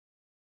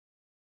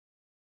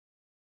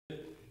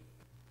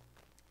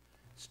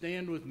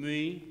Stand with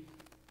me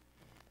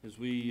as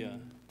we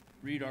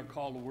read our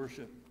call to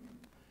worship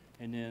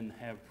and then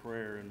have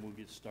prayer, and we'll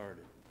get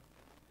started.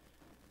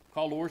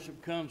 Call to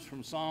worship comes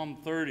from Psalm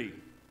 30,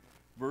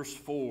 verse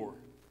 4. It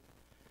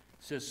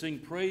says, "Sing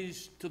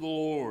praise to the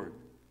Lord,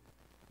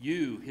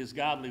 you, his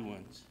godly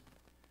ones,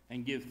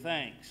 and give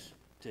thanks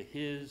to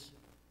his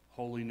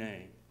holy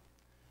name."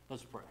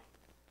 Let's pray.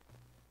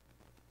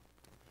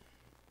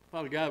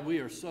 Father God, we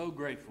are so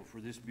grateful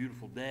for this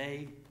beautiful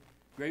day,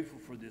 grateful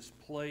for this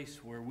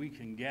place where we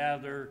can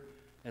gather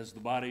as the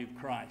body of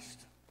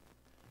Christ.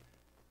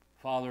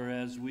 Father,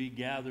 as we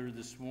gather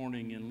this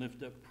morning and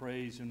lift up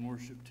praise and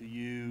worship to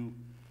you,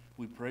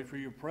 we pray for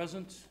your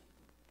presence,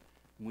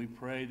 and we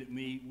pray that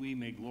we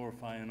may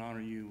glorify and honor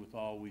you with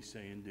all we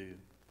say and do.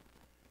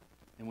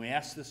 And we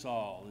ask this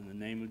all in the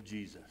name of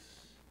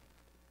Jesus.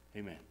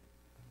 Amen.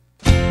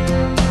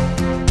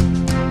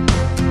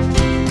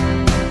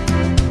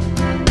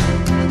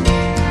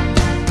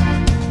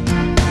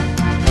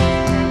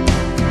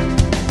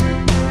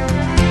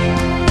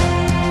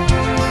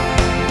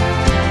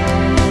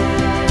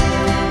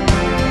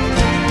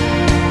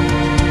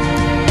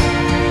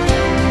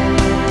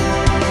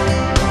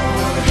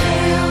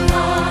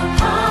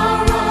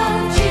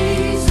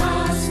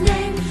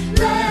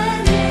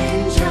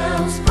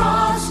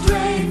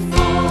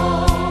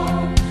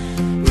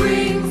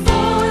 Bring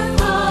forth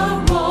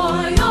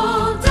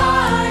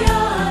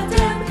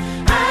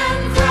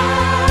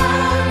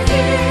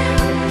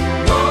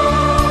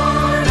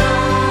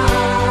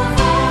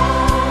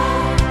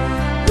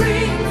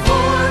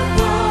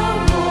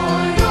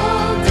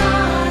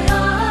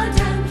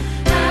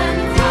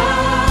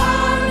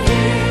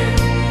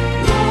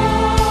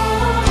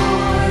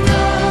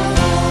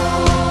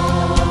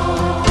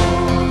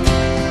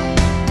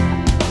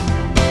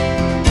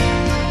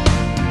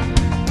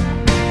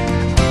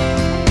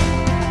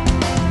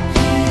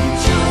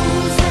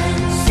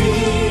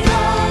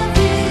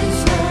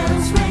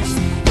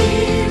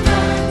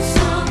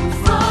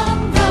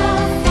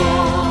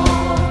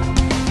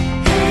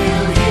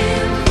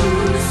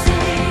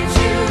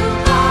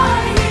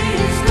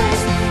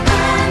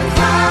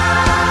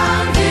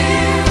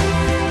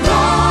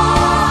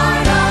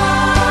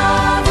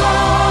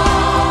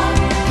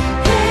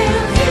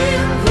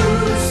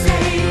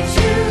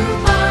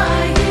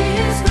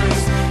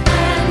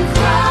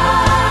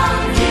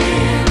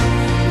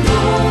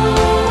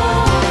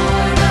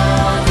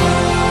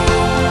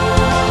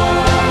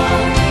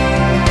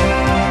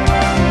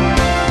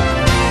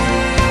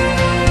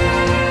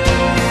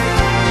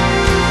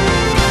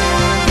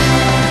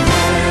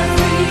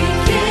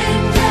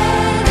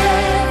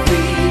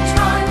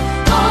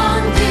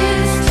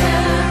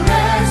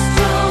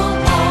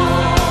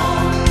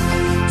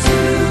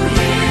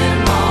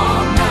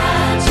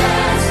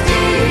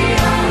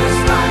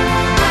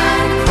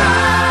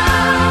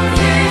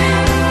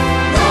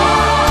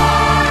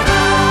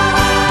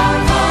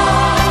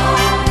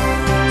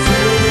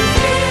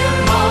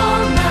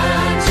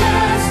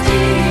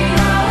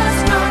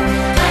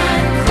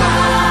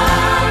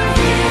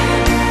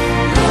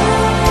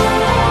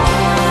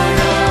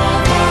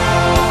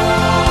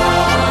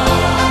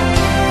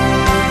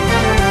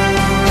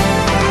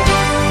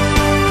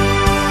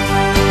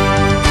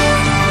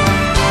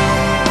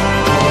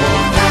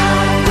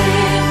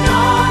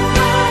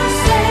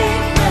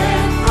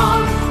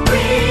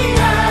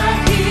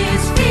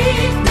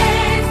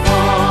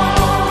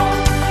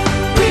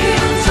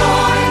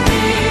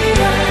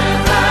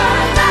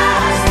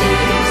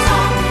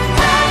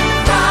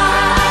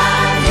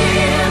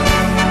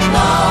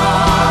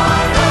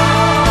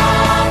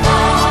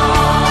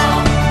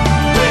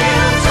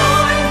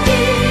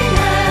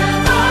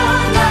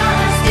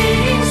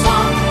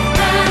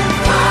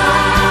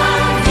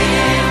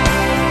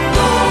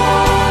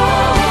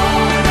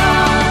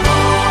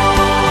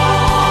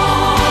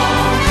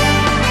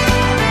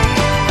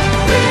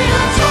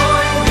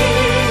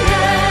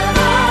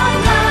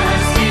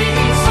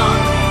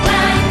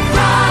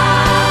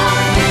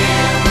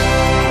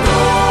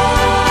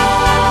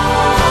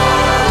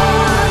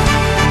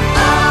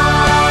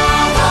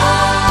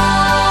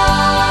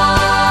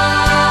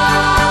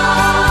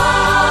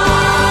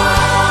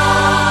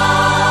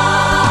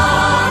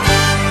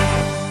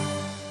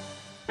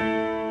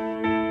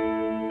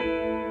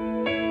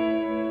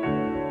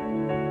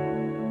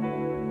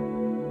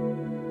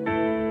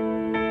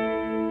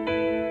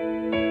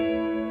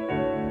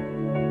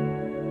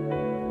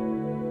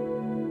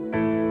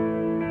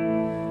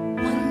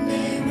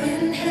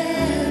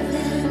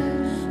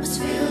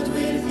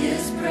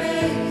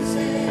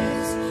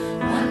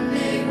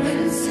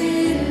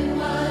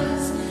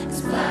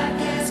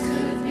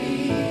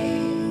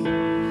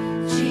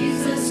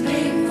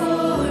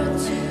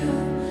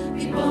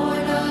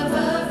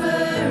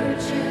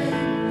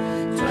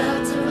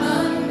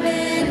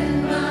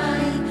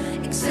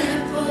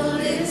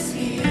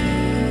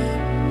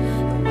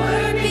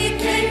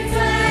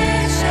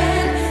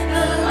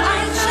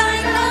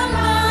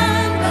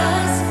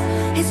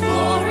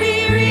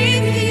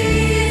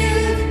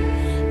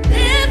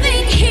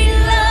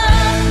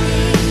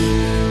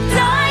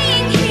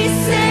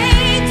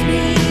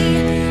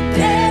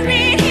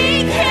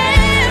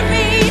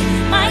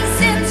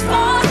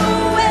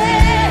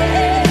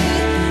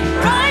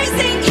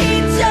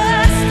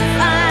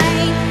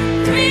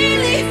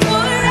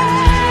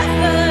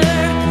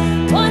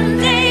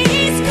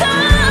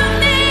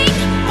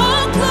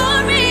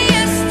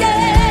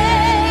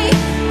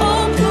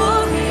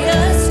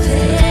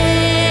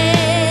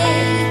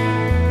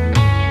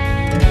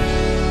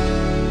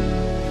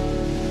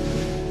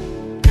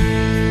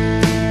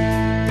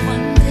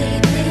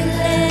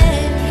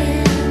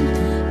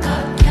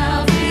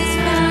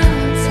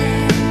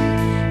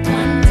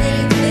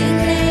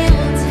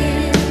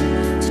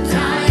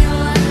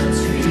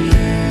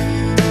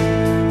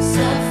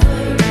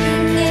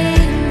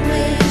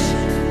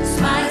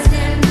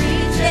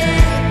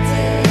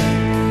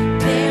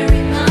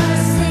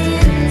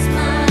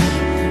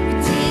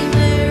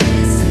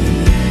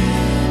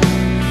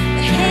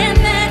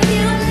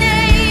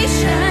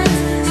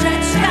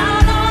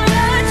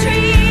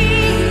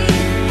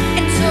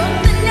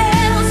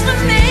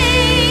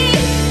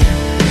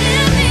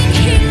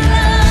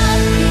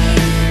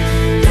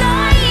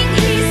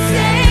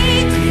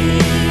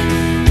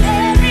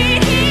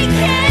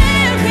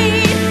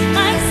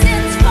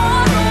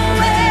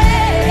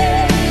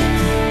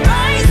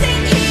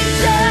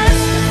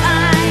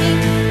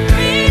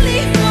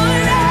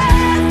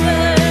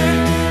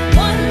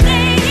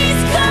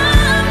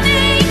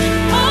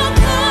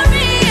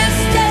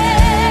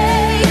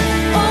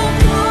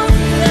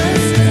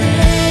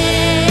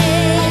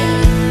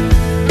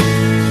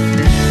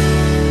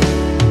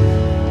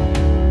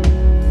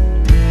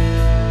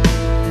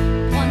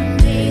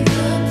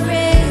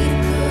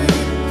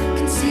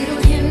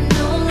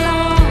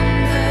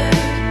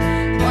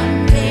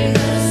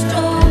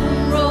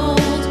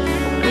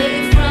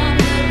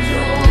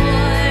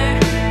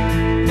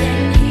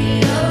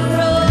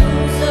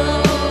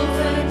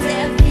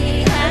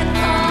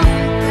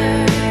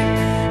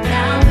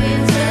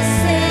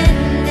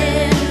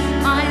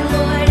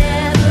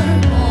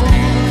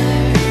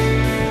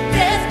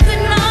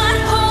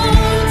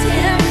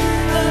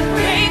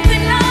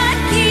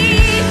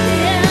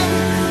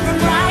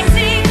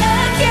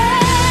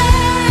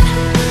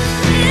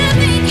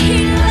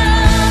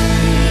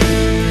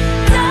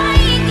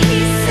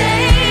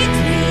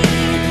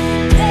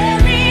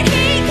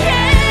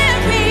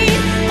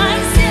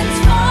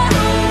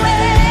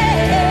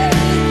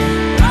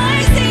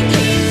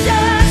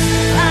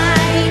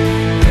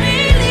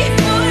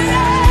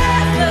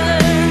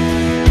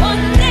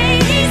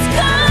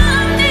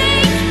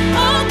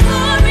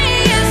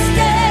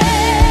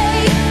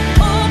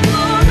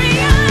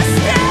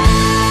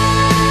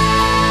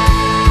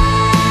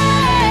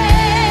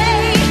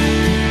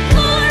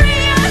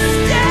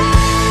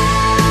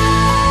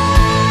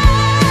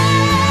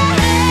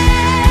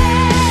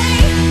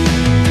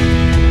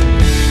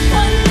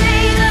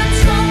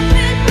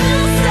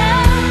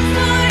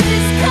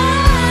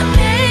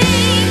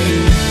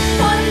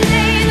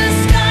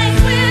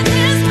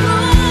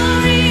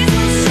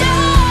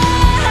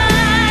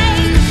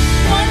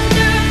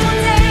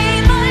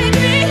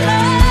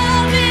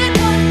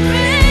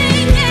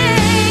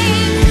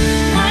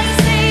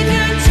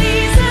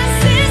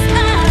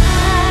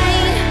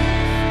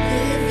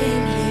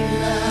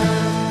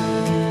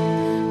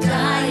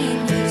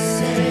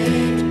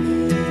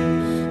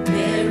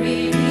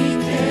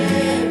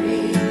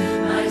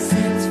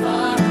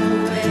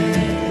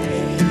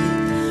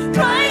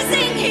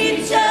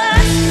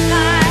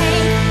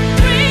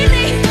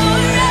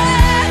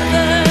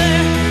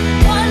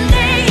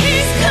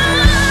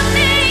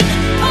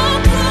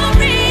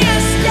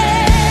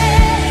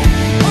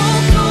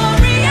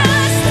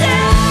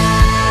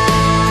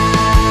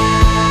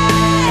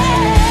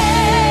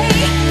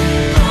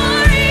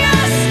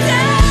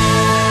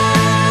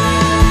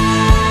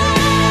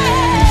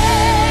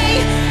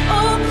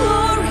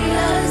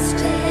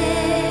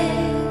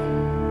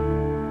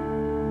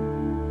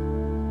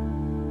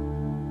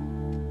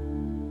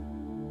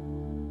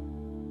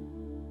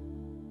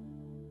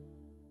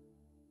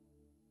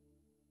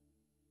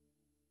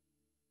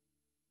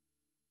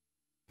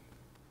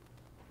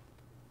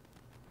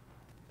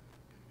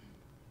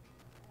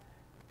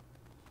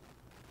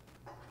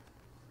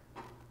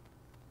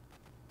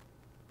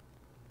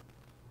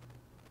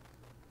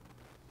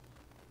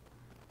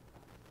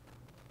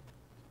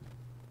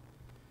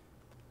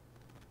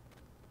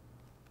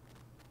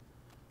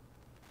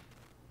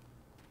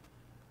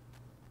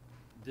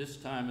This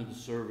time of the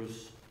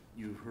service,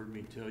 you've heard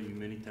me tell you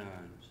many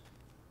times,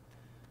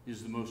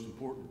 is the most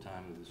important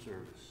time of the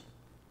service.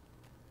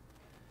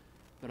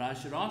 But I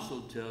should also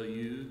tell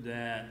you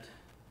that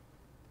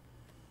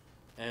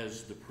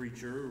as the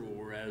preacher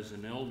or as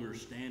an elder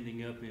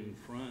standing up in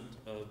front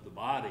of the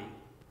body,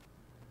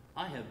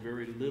 I have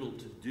very little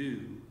to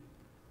do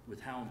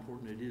with how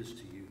important it is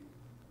to you.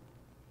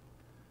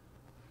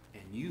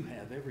 And you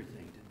have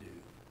everything to do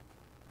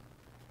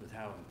with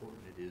how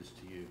important it is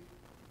to you.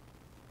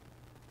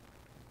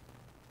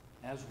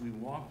 As we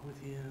walk with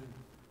Him,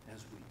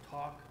 as we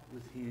talk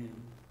with Him,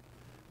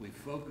 we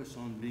focus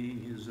on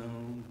being His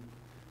own.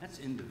 That's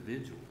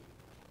individual.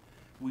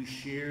 We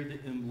share the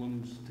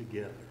emblems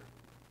together.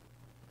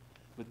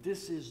 But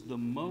this is the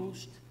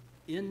most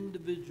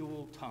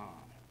individual time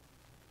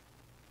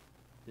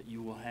that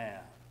you will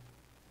have,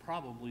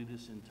 probably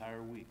this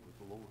entire week with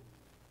the Lord.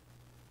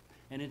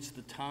 And it's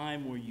the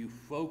time where you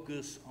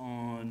focus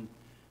on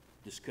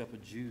this cup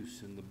of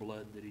juice and the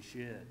blood that He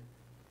shed,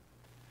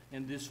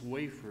 and this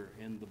wafer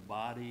and the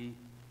body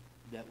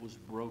that was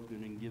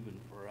broken and given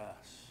for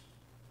us.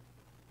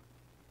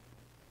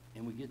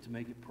 And we get to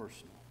make it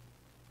personal.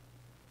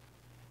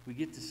 We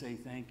get to say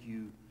thank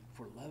you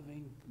for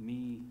loving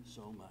me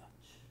so much,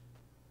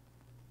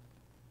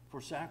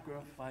 for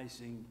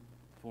sacrificing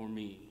for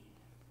me.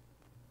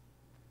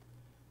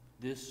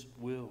 This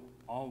will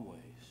always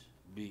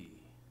be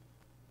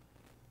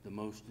the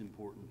most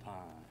important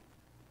time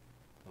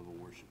of a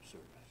worship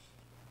service.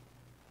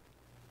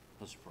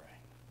 Let's pray.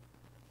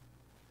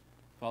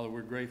 Father,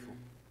 we're grateful.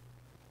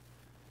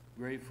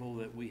 Grateful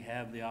that we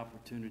have the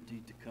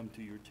opportunity to come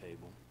to your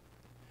table.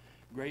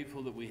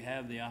 Grateful that we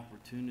have the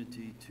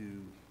opportunity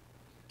to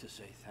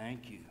say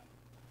thank you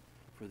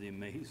for the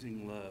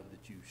amazing love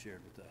that you've shared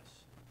with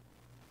us.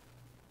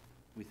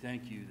 We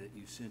thank you that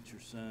you sent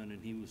your Son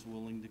and He was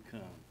willing to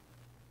come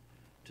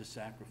to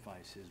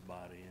sacrifice His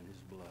body and His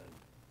blood.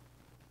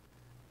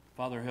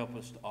 Father, help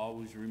us to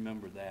always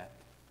remember that.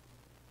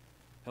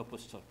 Help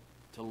us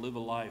to live a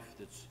life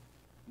that's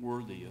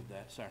worthy of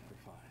that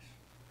sacrifice.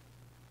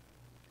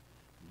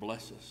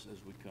 Bless us as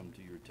we come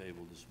to your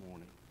table this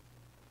morning.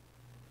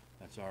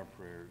 That's our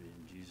prayer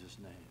in Jesus'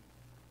 name.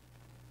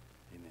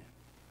 Amen.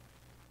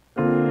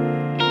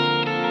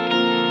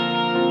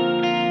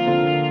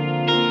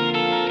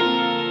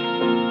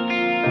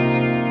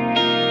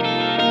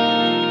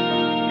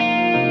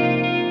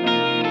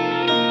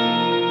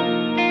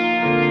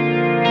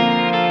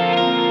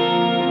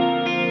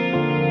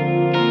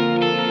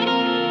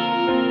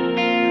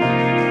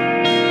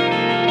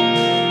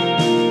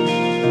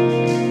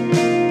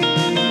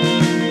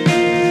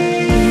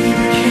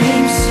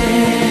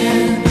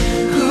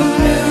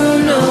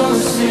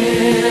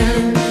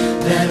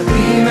 That we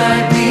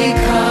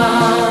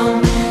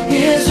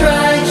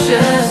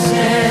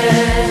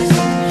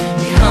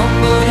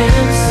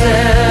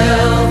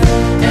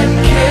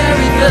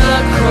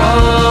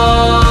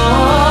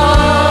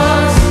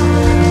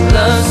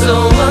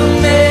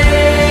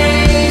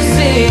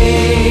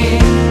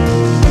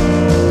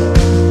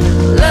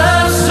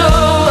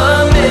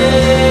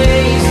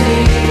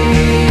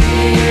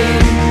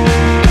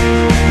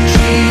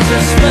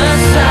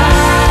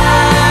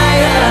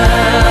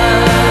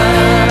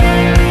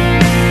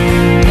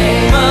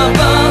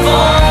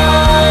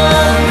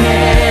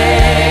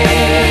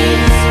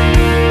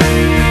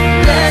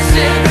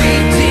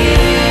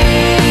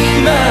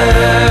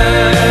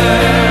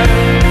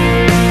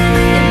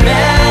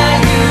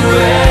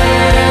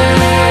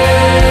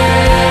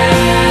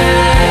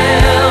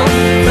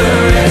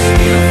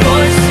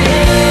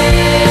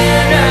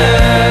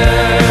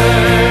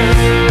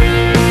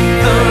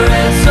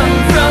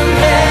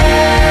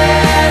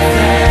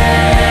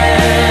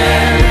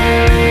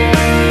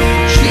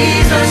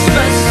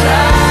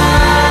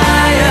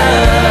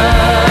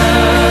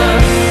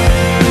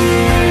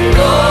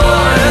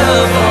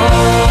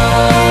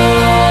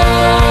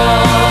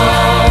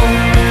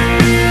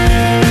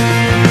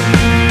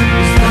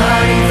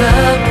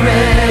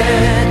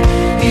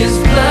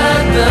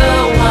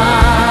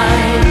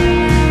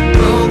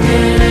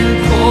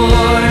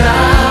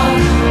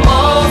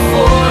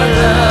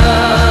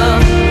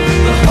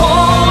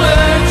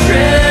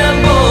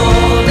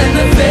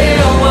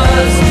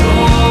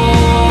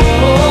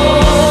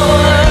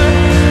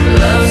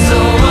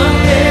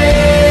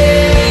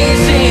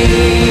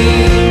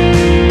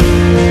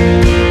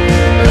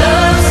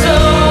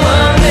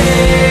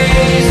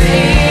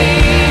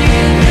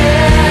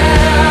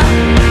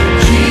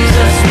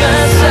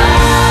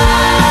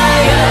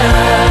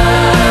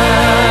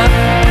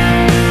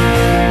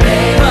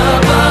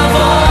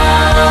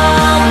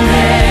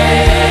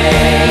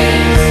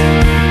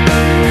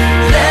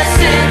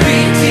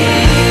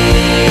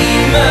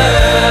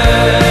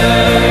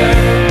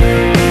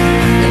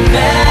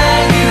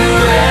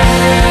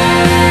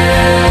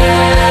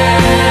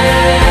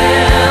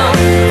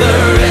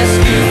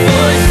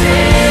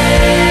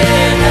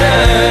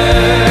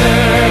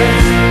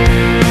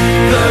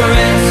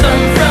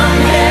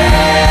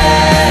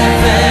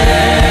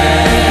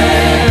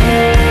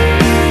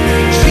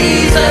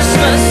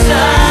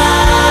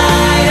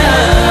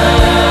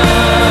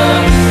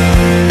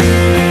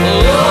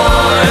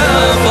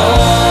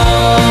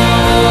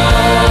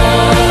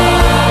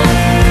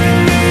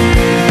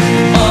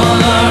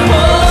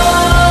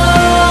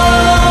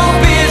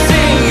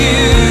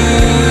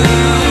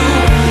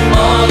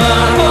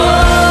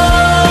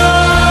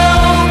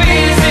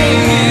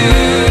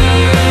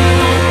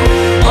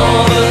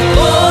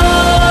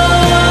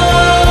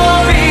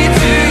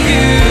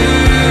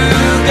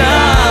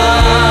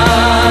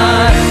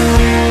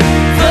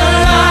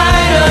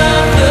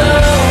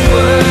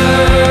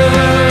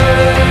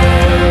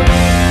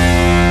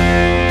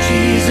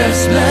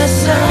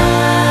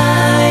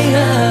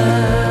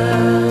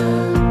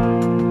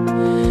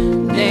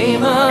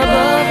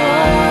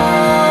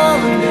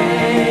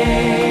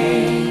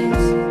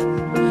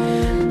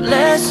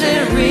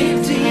blessed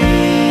Redeemer,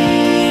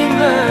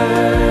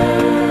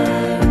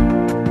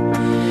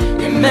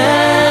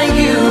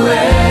 Emmanuel,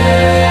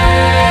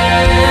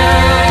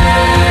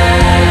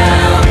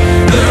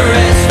 the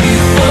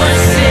rescue for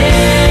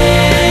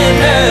sinners,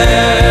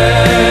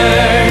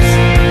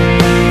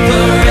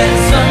 the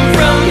ransom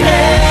from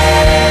heaven,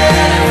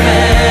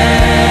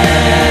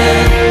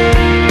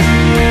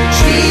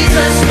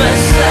 Jesus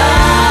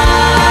Messiah,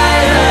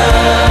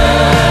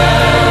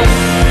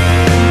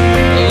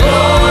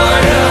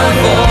 Lord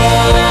of all.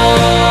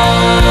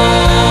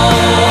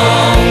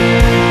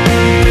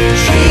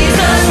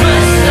 Jesus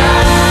Messiah,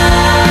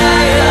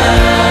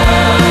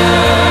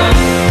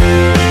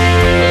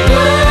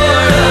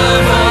 Lord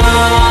of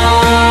all.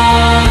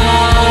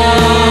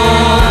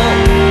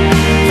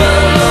 The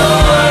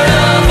Lord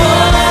of all.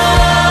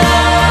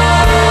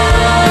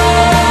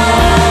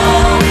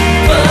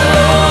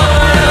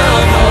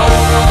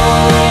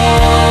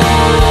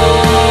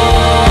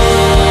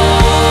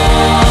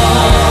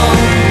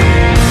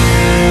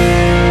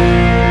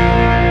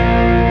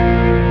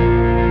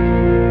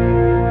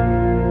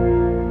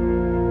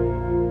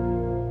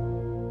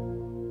 The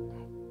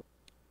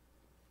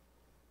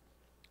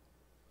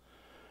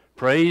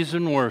Praise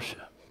and worship.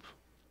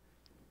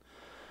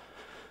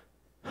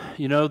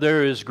 You know,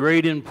 there is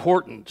great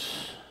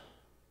importance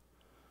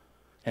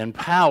and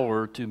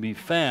power to be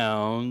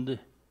found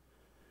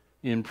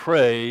in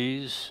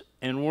praise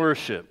and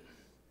worship.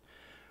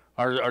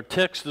 Our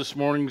text this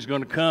morning is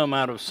going to come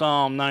out of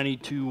Psalm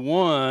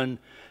 92:1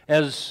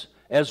 as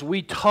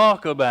we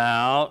talk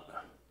about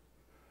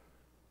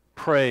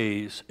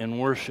praise and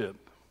worship.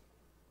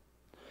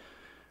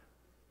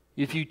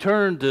 If you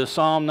turn to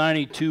Psalm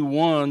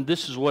 92:1,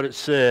 this is what it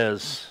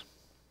says.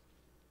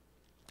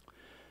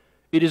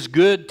 It is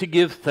good to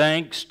give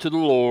thanks to the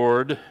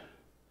Lord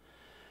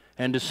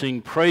and to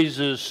sing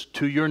praises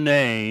to your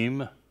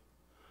name,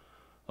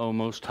 O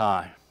Most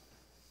High.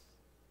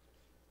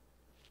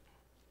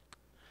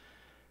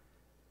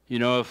 You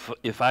know,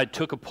 if I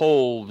took a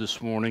poll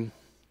this morning,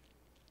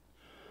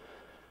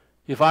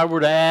 if I were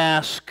to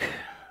ask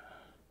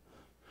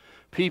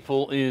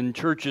people in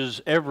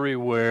churches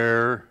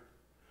everywhere,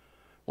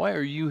 why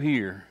are you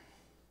here?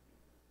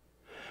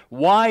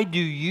 Why do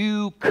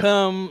you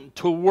come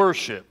to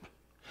worship?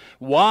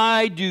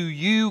 Why do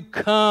you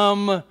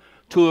come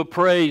to a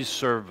praise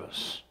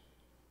service?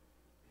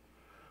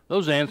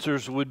 Those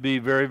answers would be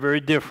very, very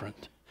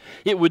different.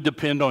 It would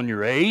depend on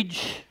your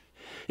age.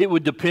 It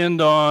would depend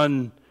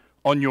on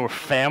your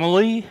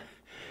family.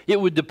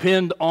 It would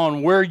depend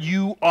on where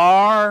you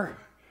are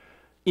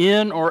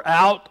in or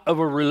out of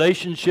a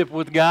relationship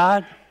with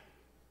God.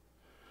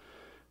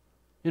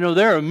 You know,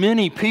 there are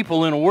many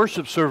people in a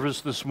worship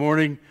service this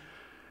morning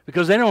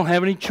because they don't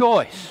have any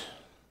choice.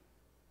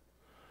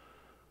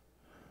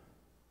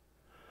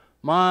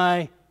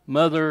 My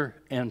mother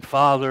and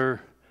father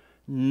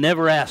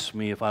never asked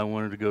me if I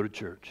wanted to go to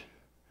church.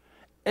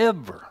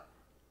 Ever.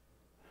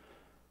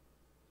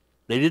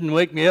 They didn't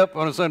wake me up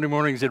on a Sunday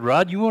morning and said,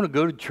 "Rod, you want to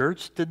go to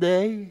church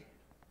today?"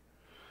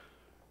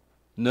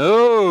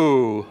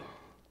 No.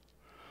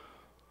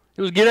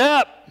 It was, "Get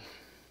up.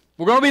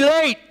 We're going to be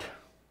late."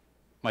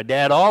 My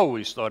dad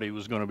always thought he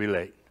was going to be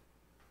late.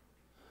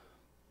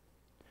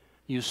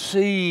 You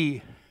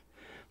see,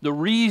 the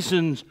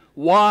reasons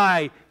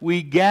why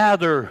we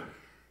gather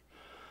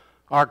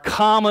are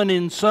common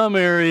in some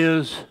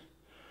areas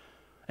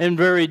and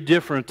very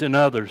different in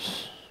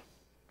others.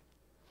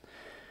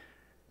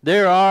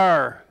 There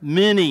are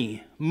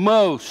many,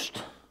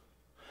 most,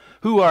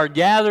 who are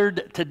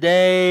gathered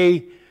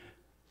today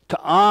to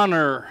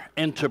honor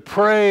and to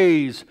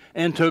praise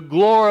and to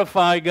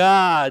glorify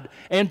God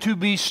and to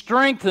be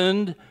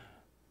strengthened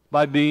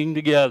by being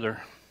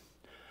together.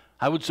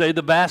 I would say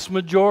the vast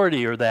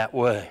majority are that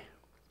way.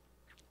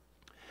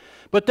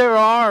 But there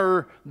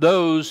are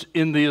those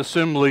in the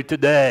assembly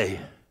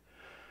today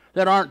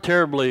that aren't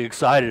terribly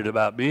excited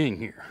about being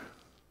here.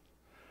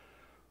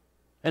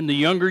 And the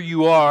younger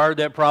you are,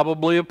 that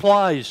probably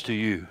applies to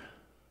you.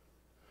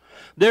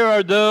 There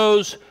are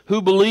those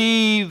who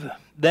believe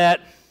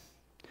that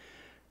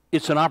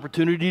it's an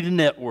opportunity to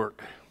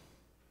network.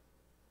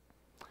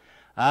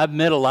 I've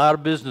met a lot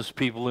of business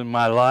people in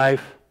my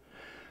life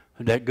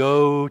that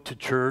go to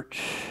church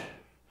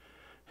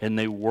and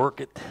they work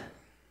it.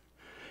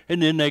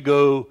 And then they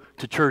go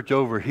to church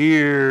over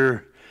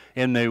here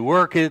and they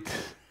work it.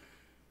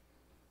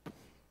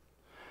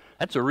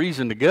 That's a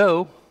reason to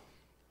go.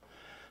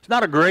 It's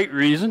not a great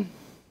reason,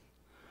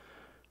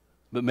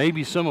 but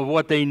maybe some of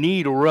what they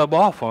need will rub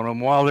off on them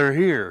while they're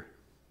here.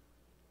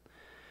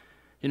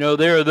 You know,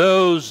 there are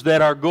those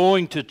that are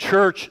going to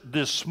church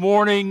this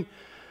morning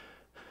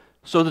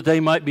so that they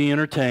might be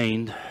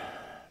entertained.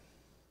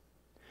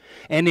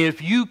 And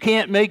if you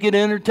can't make it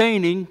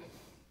entertaining,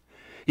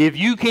 if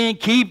you can't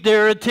keep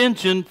their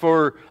attention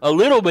for a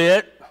little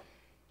bit,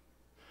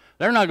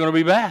 they're not going to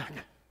be back.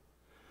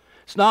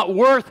 It's not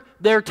worth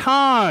their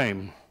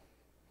time.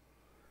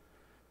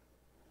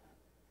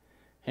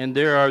 And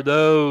there are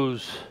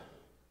those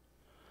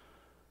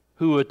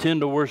who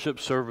attend a worship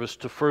service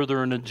to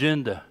further an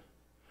agenda.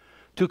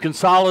 to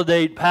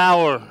consolidate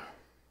power,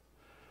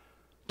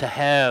 to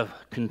have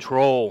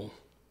control.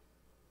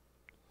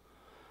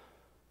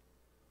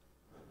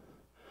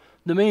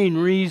 The main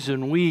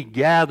reason we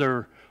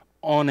gather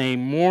on a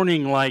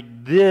morning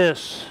like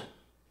this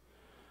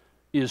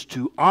is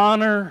to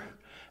honor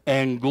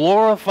and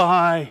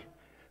glorify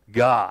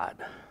God.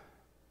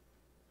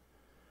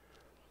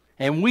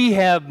 And we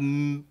have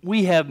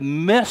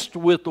messed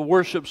with the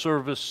worship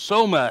service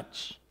so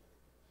much.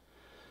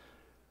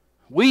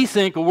 We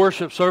think a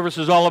worship service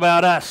is all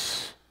about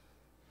us.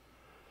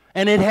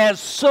 And it has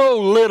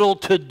so little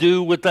to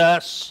do with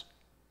us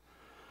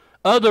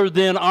other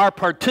than our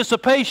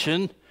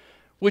participation,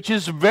 which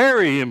is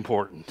very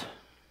important.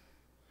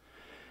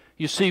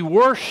 You see,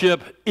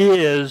 worship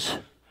is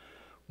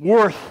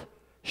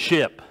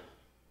worthship.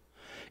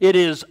 It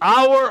is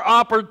our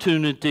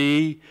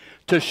opportunity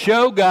to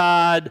show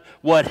God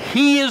what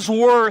He is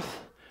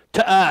worth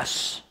to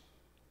us,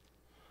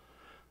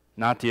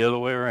 not the other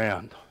way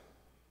around.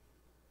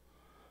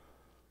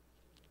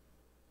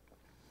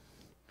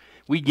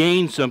 We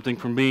gain something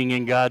from being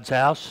in God's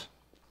house.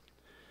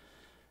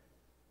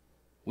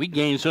 We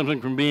gain something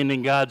from being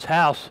in God's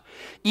house,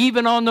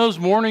 even on those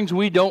mornings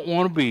we don't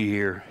want to be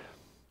here.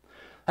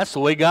 That's the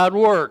way God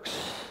works.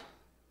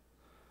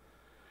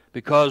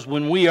 Because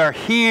when we are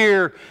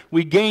here,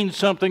 we gain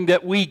something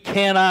that we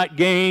cannot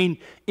gain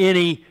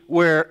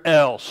anywhere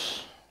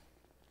else.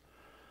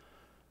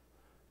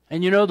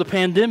 And you know, the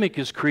pandemic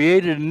has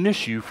created an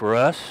issue for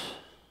us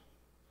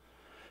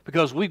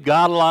because we've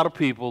got a lot of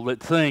people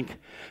that think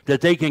that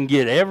they can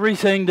get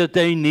everything that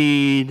they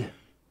need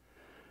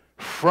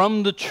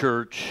from the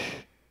church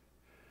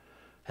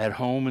at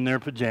home in their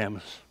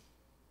pajamas.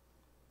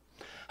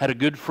 Had a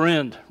good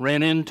friend,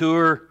 ran into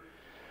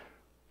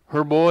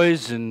her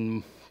boys,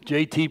 and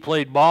JT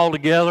played ball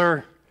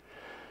together,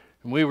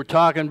 and we were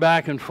talking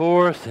back and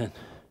forth, and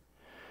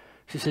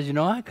she said, you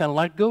know, I kind of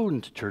like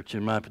going to church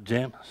in my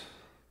pajamas.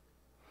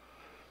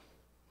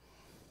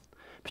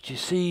 But you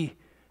see,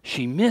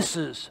 she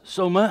misses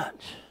so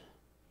much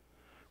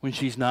when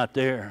she's not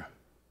there.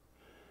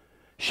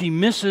 She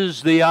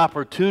misses the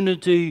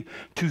opportunity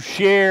to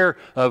share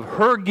of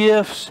her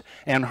gifts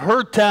and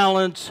her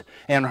talents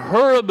and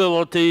her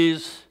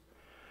abilities,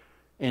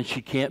 and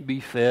she can't be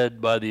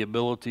fed by the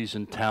abilities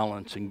and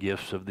talents and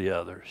gifts of the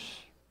others.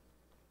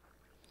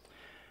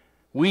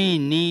 We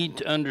need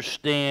to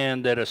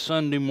understand that a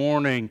Sunday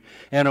morning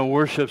and a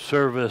worship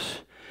service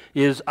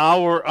is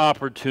our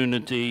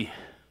opportunity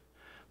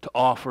to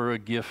offer a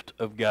gift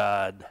of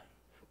God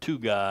to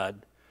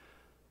God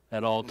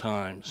at all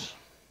times.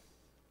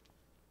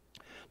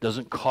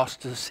 Doesn't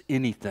cost us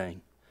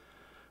anything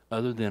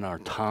other than our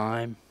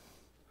time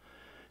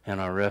and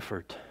our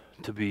effort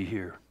to be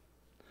here.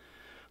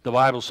 The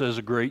Bible says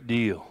a great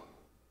deal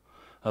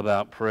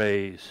about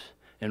praise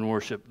and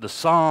worship. The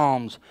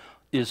Psalms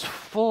is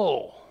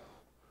full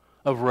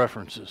of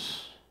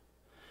references.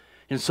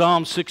 In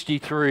Psalm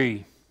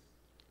 63,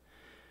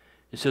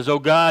 it says, O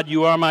God,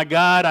 you are my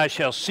God, I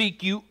shall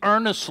seek you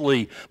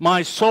earnestly.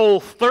 My soul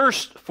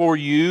thirsts for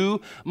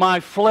you, my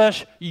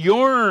flesh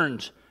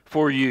yearns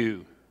for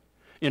you,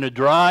 in a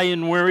dry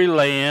and weary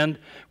land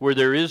where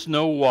there is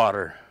no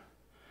water.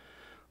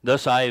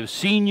 Thus I have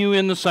seen you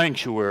in the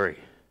sanctuary,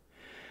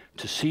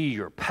 to see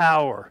your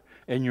power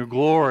and your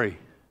glory,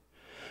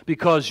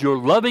 because your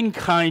loving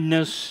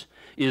kindness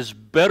is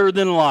better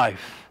than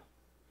life.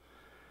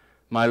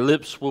 My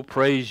lips will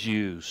praise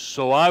you,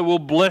 so I will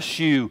bless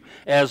you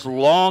as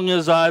long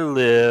as I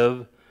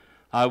live.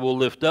 I will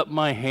lift up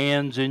my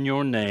hands in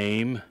your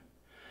name.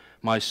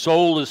 My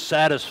soul is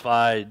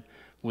satisfied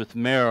with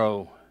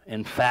marrow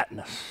and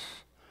fatness,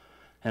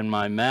 and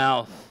my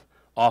mouth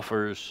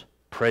offers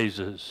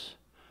praises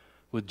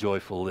with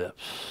joyful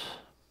lips.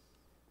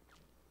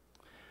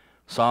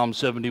 Psalm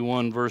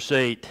 71, verse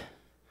 8,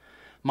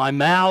 my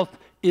mouth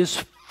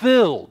is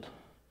filled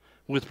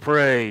with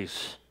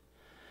praise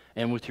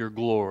and with your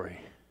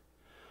glory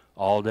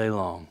all day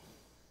long.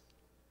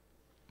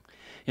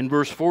 In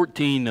verse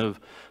 14 of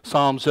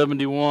Psalm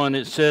 71,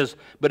 it says,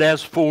 but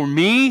as for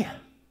me,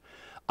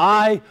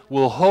 I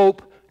will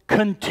hope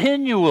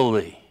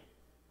continually,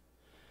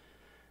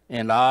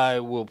 and I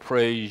will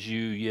praise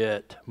you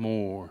yet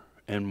more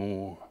and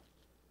more.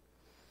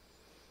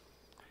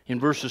 In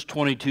verses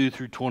 22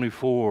 through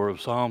 24 of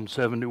Psalm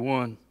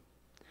 71,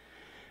 it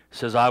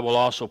says, I will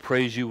also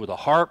praise you with a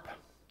harp,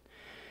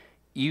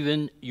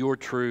 even your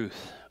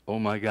truth, O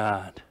my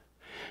God.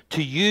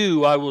 To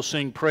you I will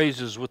sing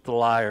praises with the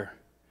lyre.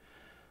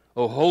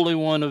 O Holy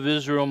One of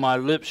Israel, my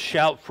lips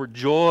shout for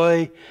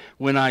joy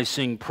when I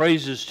sing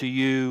praises to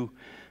you,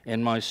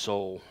 and my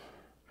soul,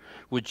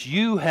 which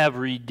you have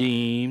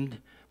redeemed,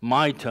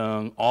 my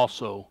tongue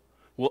also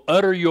will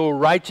utter your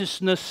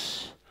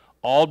righteousness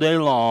all day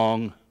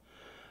long,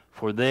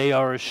 for they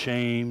are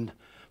ashamed,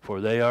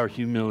 for they are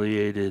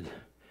humiliated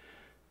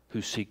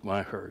who seek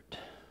my hurt.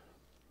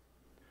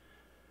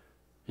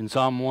 In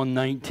Psalm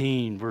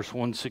 119, verse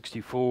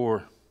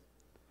 164,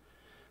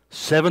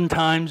 7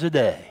 times a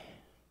day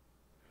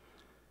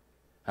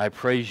I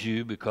praise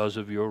you because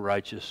of your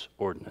righteous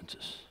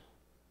ordinances.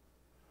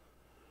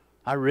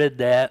 I read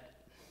that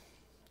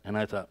and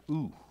I thought,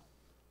 ooh,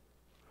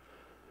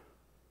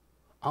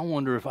 I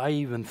wonder if I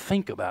even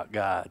think about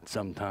God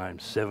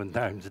sometimes 7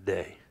 times a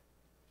day.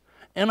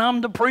 And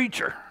I'm the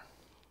preacher.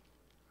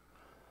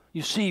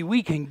 You see,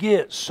 we can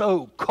get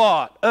so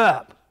caught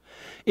up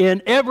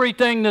in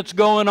everything that's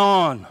going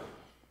on,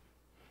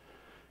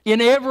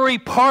 in every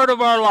part of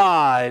our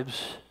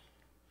lives,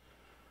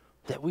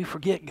 that we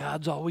forget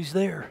God's always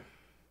there.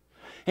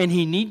 And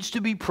He needs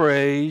to be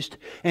praised,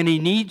 and He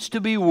needs to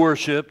be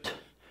worshiped,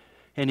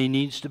 and He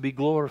needs to be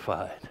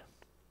glorified.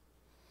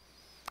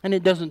 And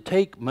it doesn't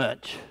take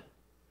much,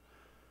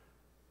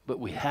 but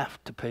we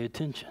have to pay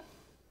attention.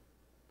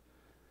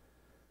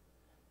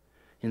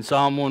 In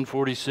Psalm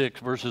 146,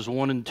 verses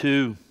 1 and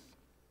 2,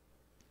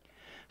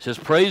 it says,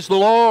 praise the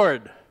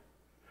Lord,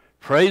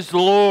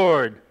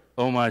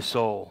 O my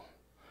soul.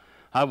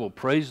 I will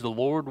praise the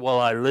Lord while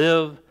I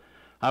live.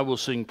 I will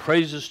sing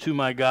praises to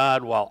my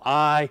God while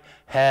I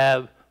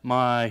have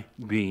my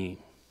being.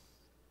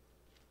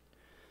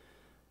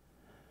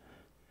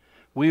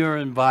 We are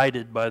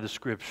invited by the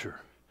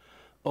Scripture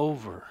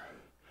over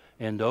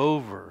and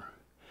over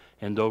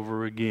and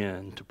over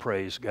again to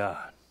praise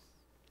God.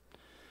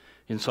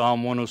 In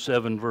Psalm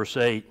 107, verse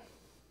 8, it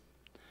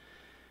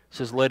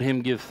says, let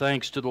him give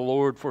thanks to the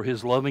Lord for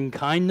his loving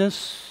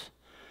kindness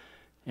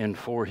and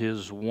for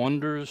his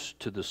wonders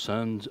to the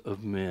sons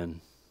of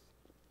men.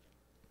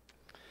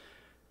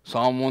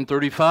 Psalm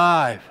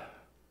 135,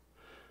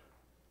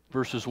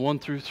 verses 1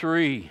 through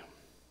 3.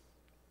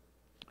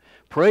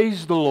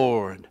 Praise the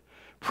Lord.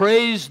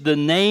 Praise the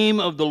name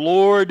of the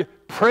Lord.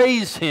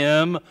 Praise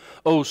Him,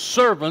 O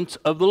servants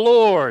of the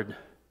Lord.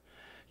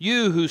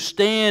 You who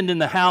stand in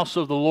the house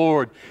of the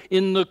Lord,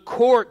 in the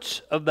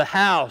courts of the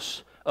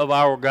house of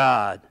our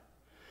God.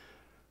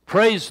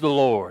 Praise the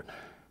Lord.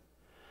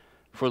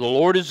 For the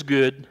Lord is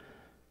good.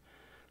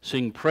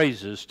 Sing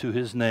praises to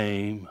His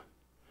name,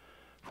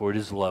 for it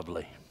is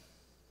lovely.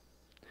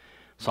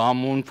 Psalm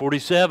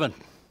 147,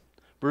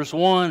 verse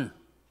 1.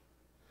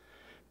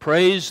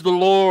 Praise the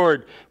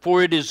Lord,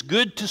 for it is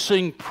good to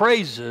sing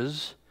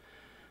praises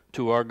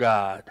to our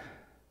God.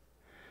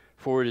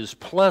 For it is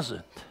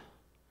pleasant,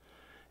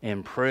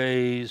 and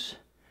praise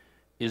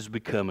is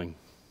becoming.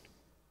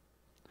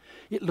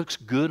 It looks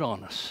good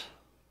on us.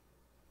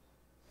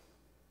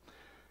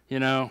 You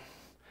know,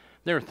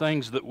 there are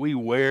things that we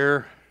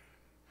wear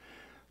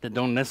that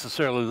don't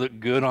necessarily look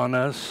good on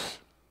us.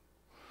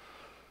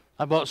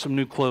 I bought some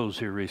new clothes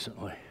here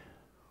recently.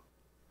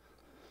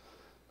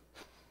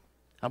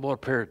 I bought a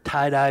pair of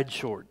tie-dyed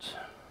shorts.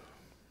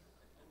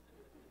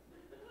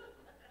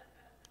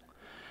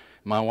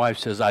 My wife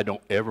says, I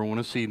don't ever want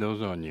to see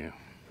those on you.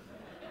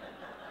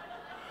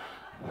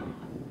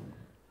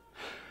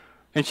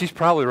 And she's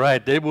probably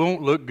right. They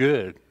won't look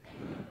good.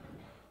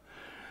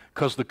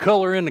 Because the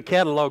color in the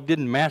catalog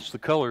didn't match the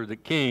color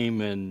that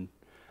came, and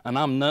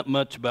I'm not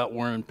much about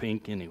wearing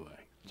pink anyway.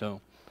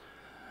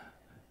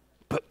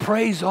 But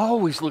praise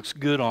always looks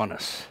good on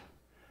us.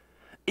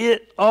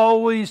 It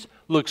always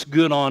looks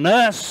good on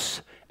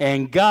us,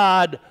 and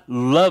God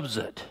loves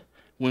it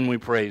when we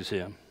praise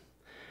Him.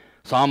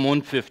 Psalm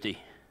 150.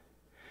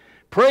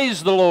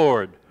 Praise the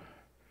Lord.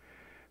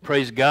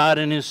 Praise God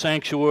in His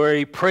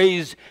sanctuary.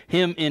 Praise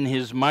Him in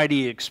His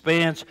mighty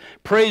expanse.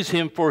 Praise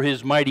Him for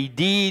His mighty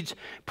deeds.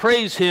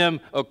 Praise Him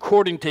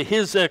according to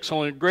His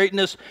excellent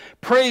greatness.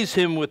 Praise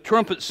Him with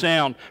trumpet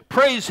sound.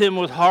 Praise Him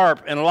with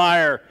harp and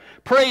lyre.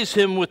 Praise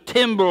Him with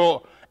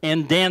timbrel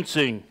and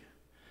dancing.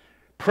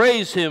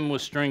 Praise Him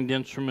with stringed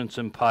instruments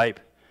and pipe.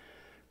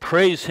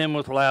 Praise Him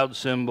with loud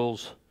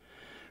cymbals.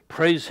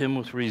 Praise Him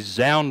with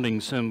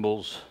resounding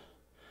cymbals.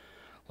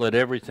 Let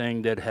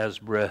everything that has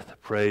breath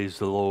praise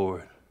the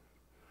Lord.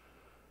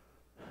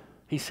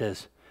 He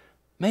says,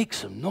 make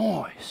some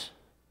noise.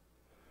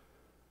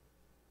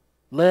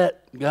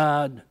 Let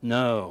God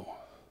know.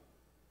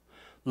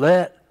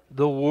 Let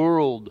the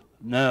world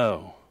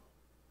know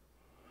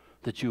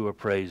that you are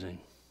praising.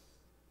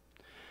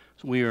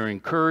 So we are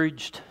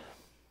encouraged.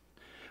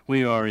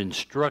 We are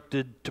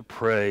instructed to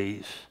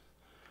praise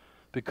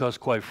because,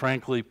 quite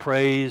frankly,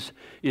 praise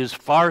is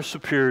far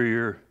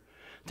superior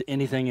to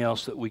anything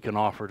else that we can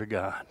offer to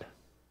God.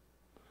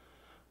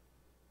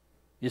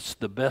 It's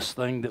the best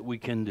thing that we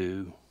can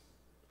do.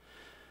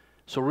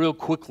 So real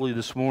quickly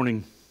this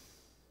morning,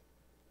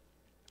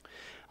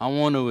 I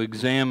want to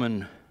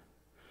examine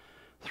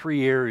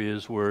 3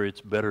 areas where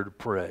it's better to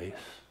praise.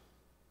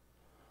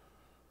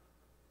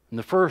 And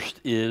the first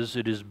is,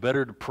 it is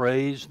better to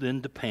praise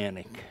than to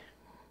panic.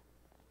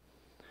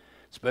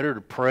 It's better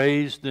to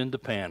praise than to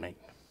panic.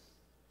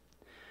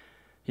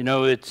 You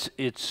know, it's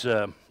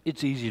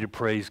easy to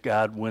praise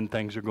God when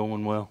things are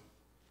going well.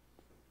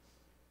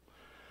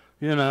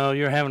 You know,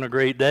 you're having a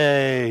great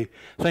day.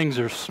 Things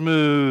are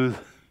smooth.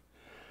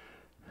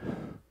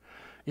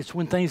 It's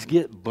when things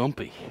get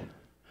bumpy,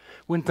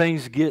 when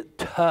things get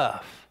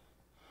tough,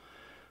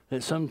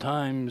 that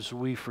sometimes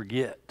we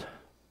forget.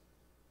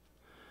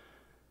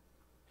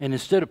 And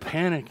instead of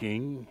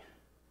panicking,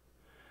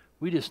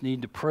 We just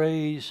need to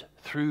praise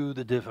through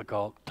the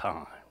difficult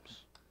times.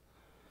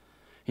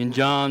 In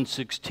John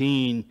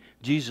 16,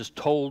 Jesus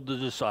told the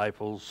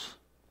disciples,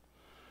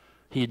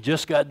 he had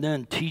just got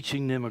done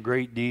teaching them a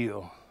great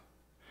deal.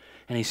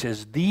 And he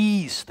says,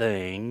 these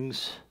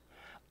things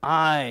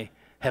I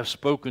have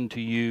spoken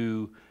to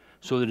you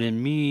so that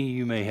in me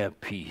you may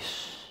have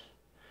peace.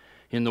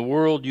 In the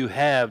world you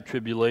have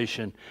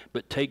tribulation,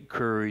 but take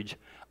courage.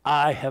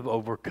 I have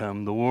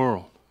overcome the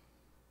world.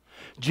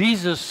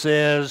 Jesus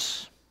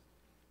says,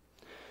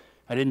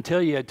 I didn't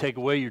tell you I'd take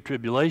away your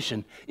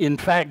tribulation. In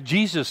fact,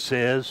 Jesus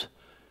says,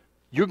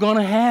 you're going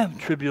to have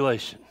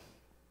tribulation.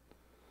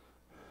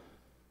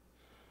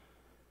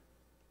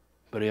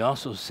 But he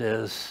also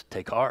says,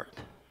 take heart,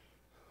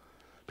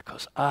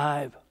 because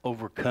I've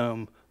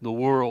overcome the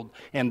world.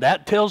 And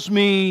that tells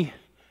me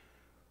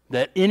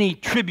that any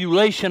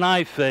tribulation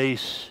I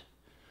face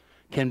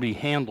can be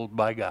handled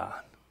by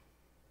God.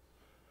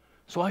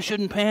 So I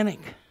shouldn't panic.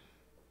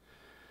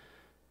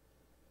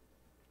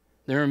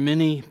 There are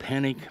many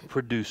panic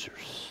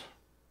producers.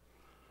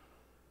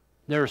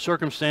 There are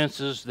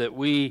circumstances that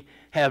we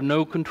have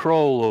no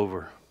control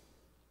over.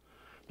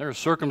 There are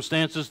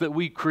circumstances that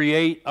we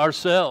create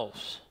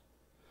ourselves.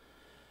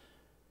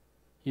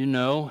 You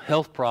know,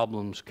 health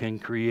problems can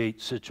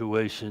create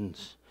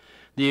situations.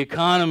 The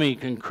economy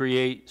can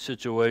create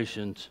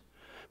situations.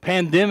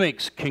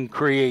 Pandemics can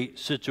create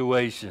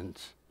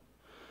situations.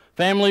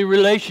 Family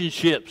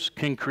relationships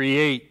can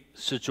create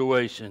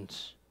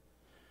situations.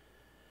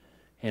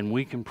 And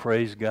we can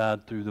praise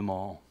God through them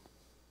all.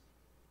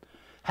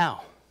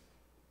 How?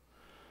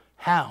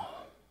 How?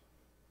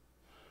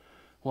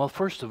 Well,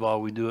 first of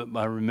all, we do it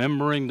by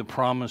remembering the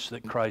promise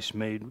that Christ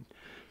made,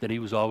 that he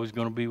was always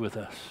going to be with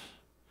us.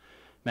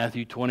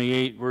 Matthew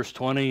 28, verse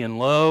 20, and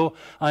lo,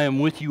 I am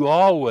with you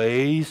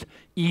always,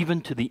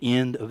 even to the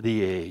end of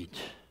the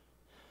age.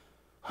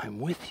 I'm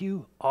with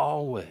you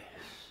always.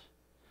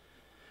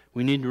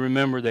 We need to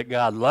remember that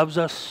God loves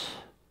us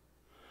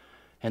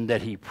and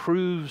that he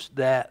proves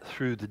that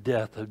through the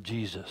death of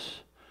Jesus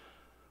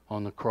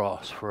on the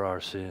cross for our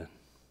sin.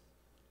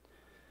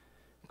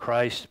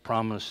 Christ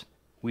promised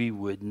we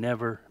would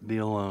never be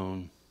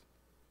alone.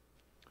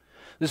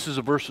 This is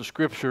a verse of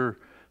Scripture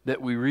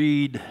that we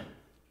read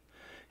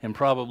and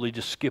probably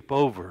just skip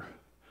over,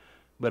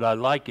 but I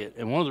like it.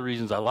 And one of the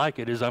reasons I like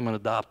it is I'm an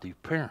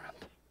adoptive parent.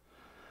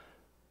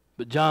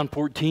 But John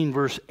 14,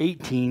 verse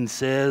 18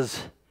 says,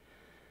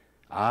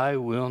 I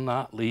will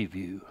not leave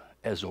you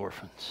as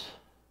orphans.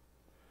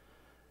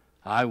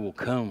 I will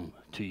come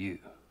to you.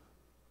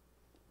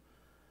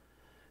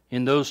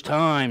 In those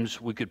times,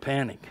 we could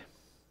panic.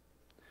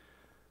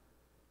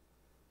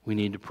 We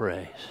need to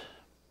praise,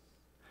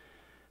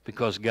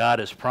 because God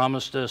has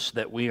promised us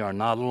that we are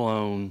not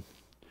alone.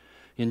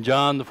 In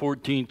John, the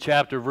 14th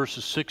chapter,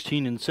 verses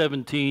 16 and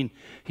 17,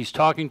 he's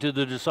talking to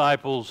the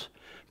disciples,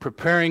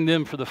 preparing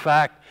them for the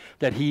fact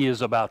that he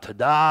is about to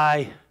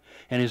die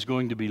and is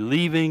going to be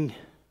leaving.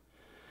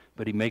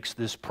 But he makes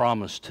this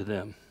promise to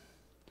them.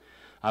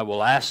 I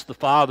will ask the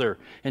Father,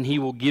 and he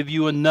will give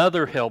you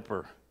another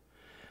helper,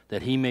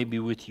 that he may be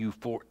with you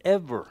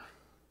forever.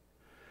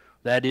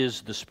 That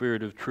is the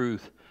Spirit of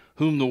truth,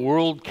 whom the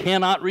world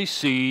cannot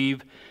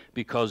receive,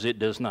 because it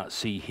does not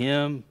see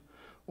him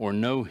or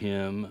know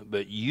him,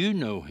 but you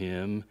know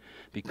him,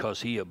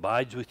 because he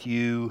abides with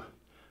you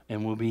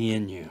and will be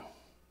in you.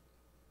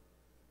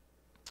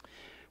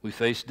 We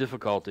face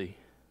difficulty,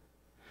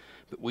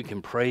 but we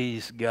can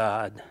praise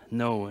God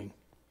knowing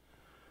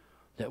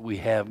that we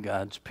have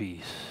God's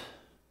peace.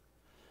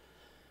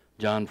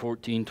 John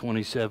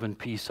 14:27,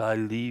 peace I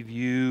leave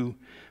you,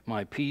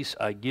 my peace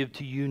I give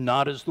to you,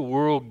 not as the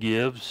world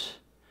gives,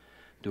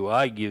 do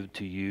I give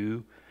to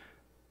you.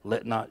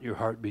 Let not your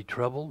heart be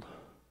troubled,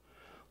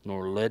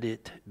 nor let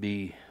it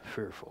be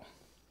fearful.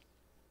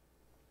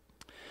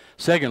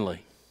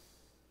 Secondly,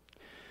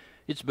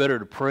 it's better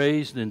to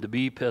praise than to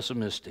be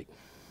pessimistic.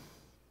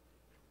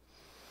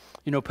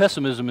 You know,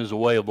 pessimism is a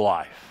way of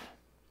life.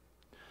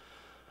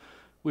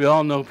 We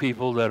all know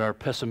people that are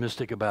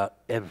pessimistic about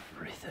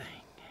everything.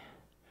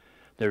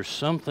 There's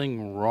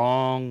something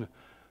wrong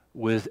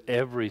with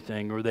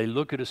everything, or they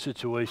look at a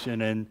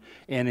situation and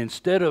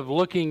instead of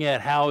looking at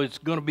how it's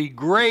going to be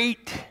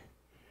great,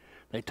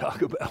 they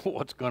talk about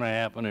what's going to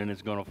happen and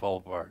it's going to fall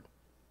apart.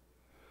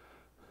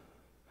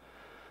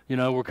 You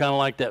know, we're kind of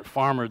like that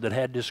farmer that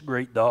had this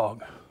great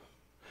dog.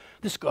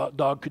 This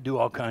dog could do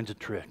all kinds of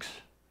tricks.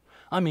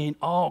 I mean,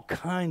 all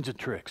kinds of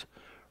tricks.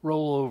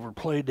 Roll over,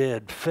 play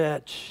dead,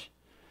 fetch,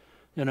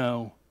 you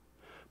know,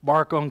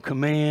 bark on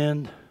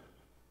command.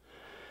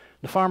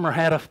 The farmer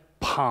had a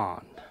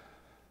pond.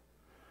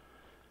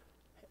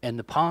 And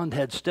the pond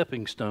had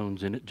stepping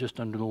stones in it just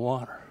under the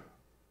water.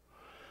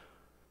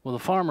 Well, the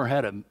farmer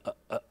had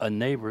a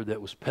neighbor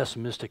that was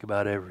pessimistic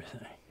about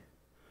everything.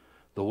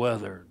 The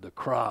weather, the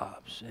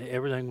crops,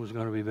 everything was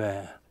going to be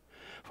bad.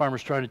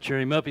 Farmer's trying to cheer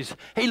him up. He said,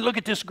 hey, look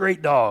at this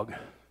great dog.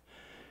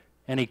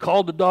 And he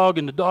called the dog,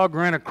 and the dog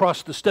ran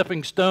across the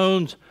stepping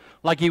stones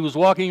like he was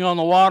walking on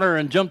the water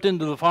and jumped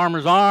into the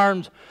farmer's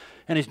arms.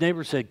 And his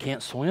neighbor said,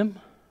 can't swim?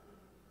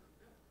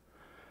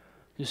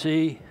 You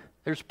see,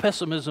 there's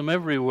pessimism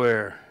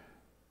everywhere.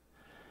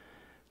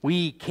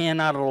 We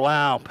cannot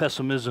allow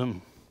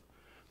pessimism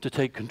to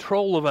take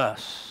control of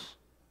us.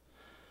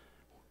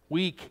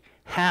 We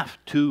have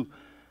to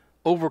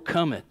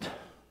overcome it.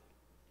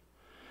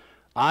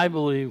 I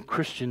believe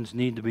Christians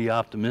need to be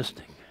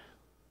optimistic.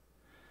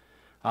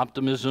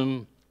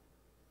 Optimism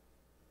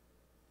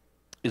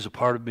is a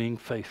part of being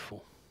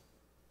faithful.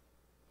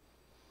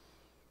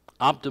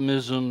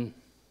 Optimism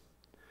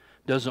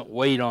doesn't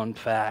wait on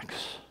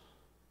facts.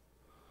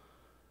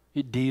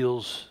 It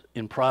deals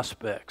in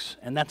prospects,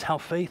 and that's how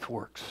faith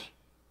works.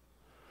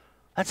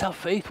 That's how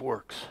faith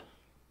works.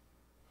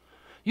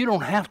 You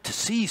don't have to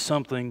see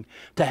something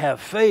to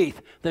have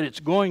faith that it's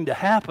going to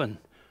happen.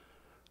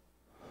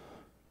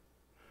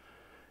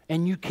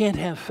 And you can't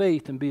have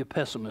faith and be a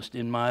pessimist,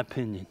 in my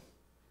opinion.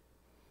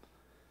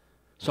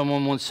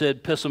 Someone once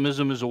said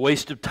pessimism is a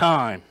waste of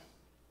time.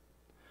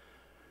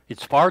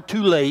 It's far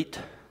too late,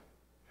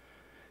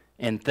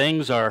 and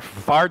things are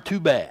far too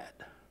bad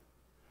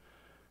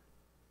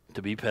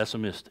to be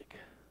pessimistic.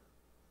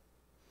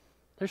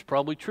 There's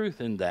probably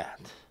truth in that.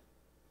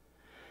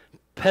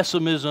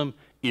 Pessimism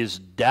is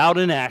doubt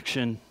in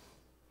action,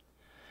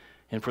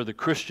 and for the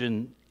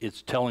Christian,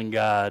 it's telling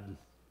God,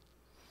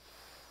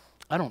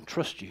 I don't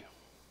trust you.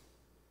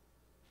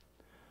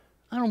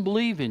 I don't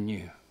believe in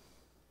you.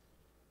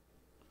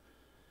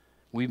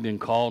 We've been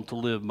called to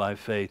live by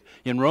faith.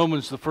 In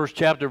Romans, the first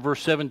chapter,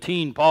 verse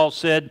 17, Paul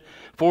said,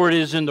 For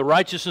in the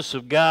righteousness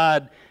of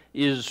God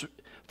is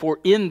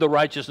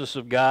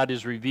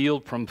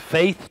revealed from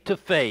faith to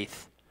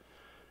faith,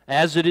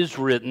 as it is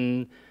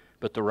written,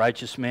 but the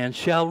righteous man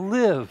shall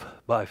live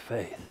by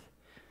faith.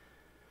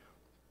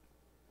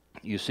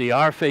 You see,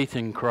 our faith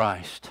in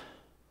Christ,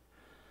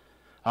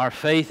 our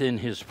faith in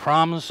His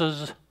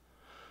promises,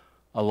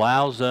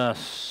 allows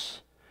us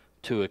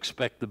to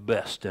expect the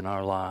best in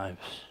our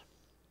lives.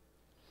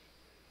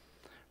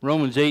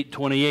 Romans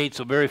 8:28 is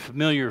a very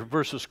familiar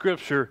verse of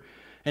Scripture,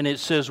 and it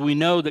says, we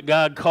know that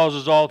God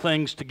causes all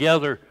things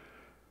together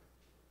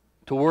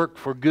to work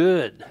for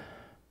good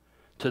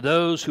to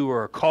those who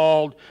are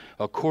called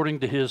according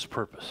to His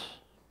purpose.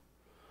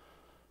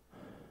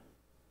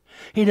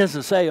 He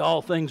doesn't say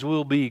all things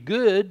will be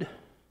good,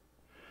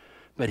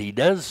 but He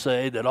does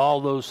say that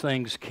all those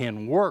things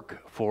can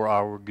work for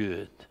our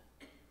good.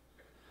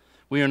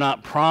 We are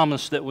not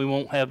promised that we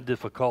won't have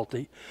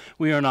difficulty.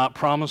 We are not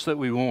promised that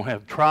we won't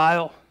have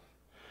trial,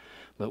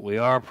 but we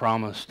are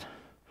promised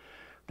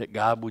that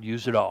God would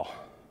use it all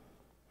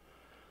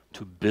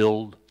to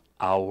build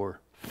our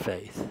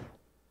faith.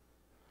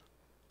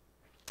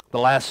 The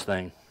last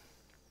thing,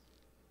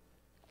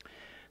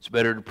 it's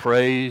better to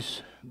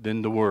praise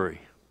than to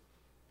worry.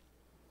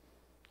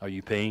 Are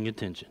you paying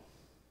attention?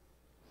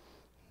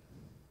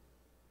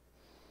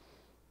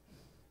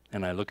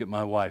 And I look at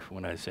my wife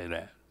when I say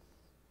that.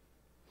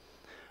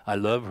 I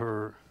love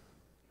her.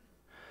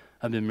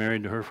 I've been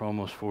married to her for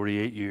almost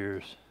 48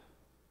 years.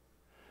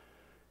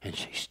 And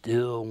she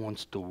still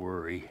wants to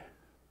worry.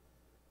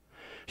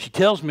 She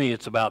tells me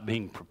it's about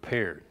being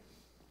prepared.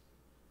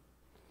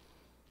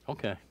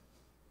 Okay.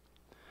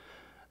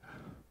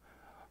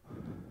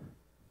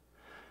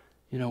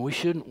 You know, we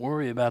shouldn't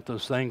worry about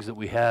those things that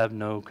we have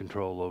no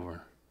control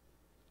over.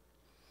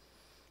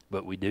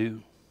 But we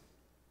do.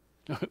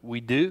 We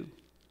do.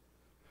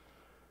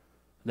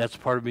 That's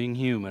part of being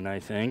human, I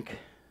think.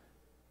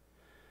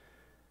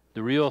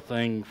 The real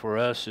thing for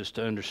us is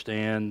to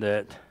understand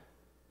that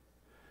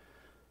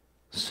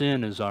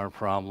sin is our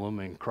problem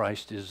and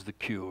Christ is the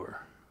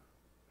cure.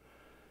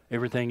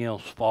 Everything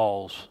else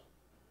falls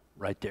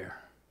right there.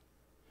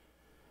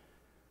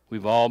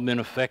 We've all been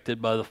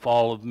affected by the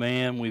fall of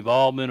man. We've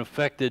all been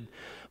affected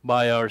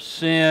by our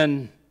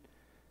sin.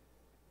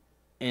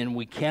 And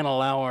we can't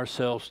allow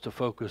ourselves to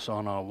focus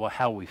on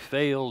how we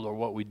failed or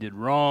what we did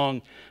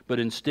wrong, but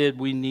instead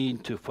we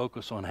need to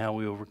focus on how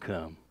we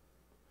overcome.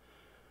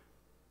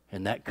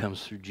 And that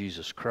comes through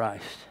Jesus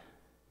Christ.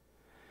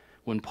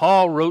 When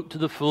Paul wrote to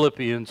the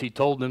Philippians, he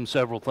told them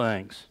several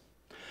things.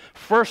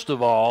 First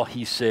of all,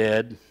 he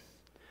said,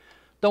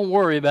 don't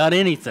worry about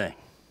anything.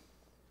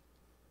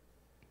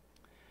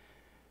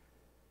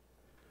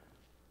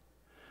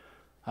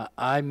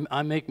 I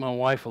make my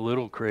wife a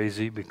little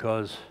crazy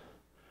because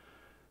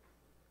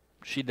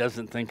she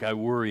doesn't think I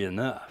worry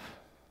enough.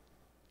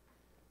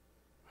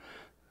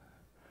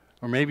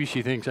 Or maybe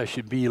she thinks I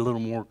should be a little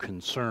more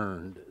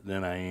concerned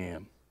than I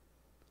am.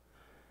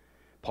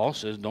 Paul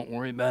says, don't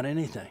worry about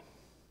anything.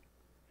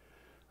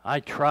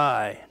 I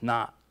try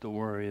not to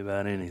worry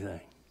about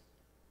anything.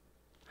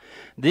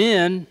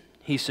 Then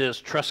he says,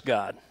 trust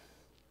God.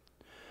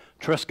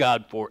 Trust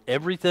God for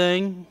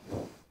everything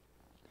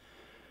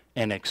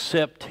and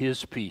accept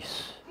His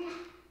peace.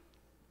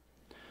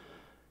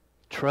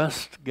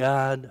 Trust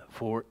God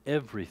for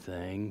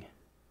everything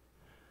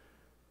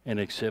and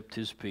accept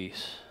His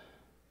peace.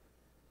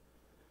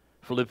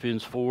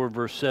 Philippians 4,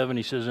 verse 7,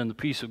 he says, and the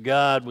peace of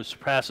God, which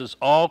surpasses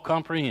all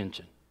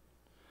comprehension,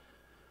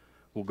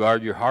 will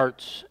guard your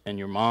hearts and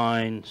your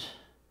minds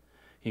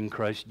in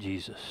Christ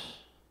Jesus.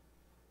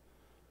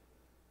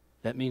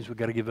 That means we've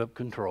got to give up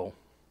control.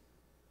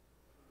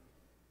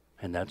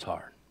 And that's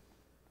hard.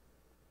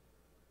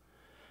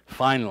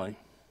 Finally,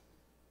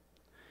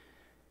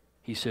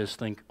 he says,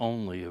 think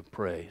only of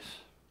praise.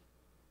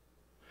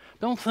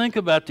 Don't think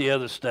about the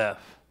other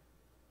stuff.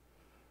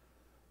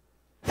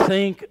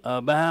 Think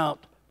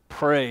about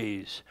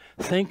praise.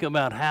 Think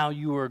about how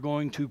you are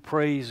going to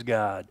praise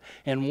God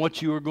and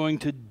what you are going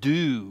to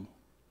do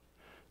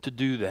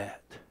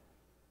that.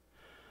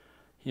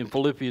 In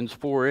Philippians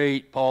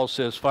 4:8, Paul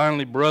says,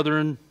 finally,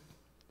 brethren,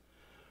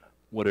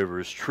 whatever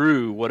is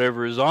true,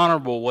 whatever is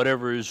honorable,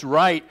 whatever is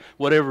right,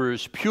 whatever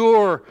is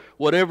pure,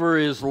 whatever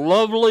is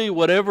lovely,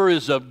 whatever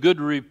is of good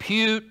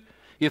repute,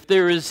 if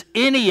there is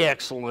any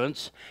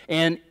excellence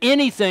and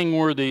anything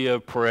worthy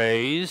of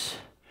praise,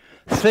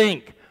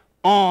 think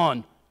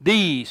on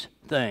these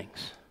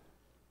things.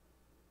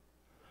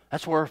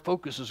 That's where our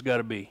focus has got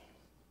to be.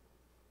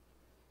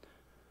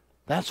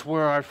 That's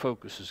where our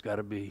focus has got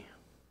to be.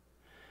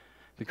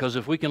 Because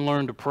if we can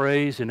learn to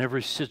praise in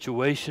every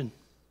situation,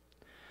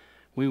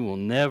 we will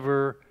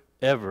never,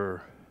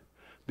 ever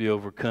be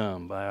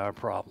overcome by our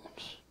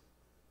problems.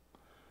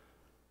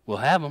 We'll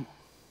have them,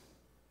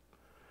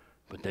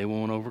 but they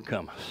won't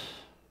overcome us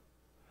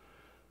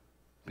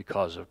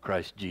because of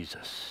Christ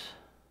Jesus.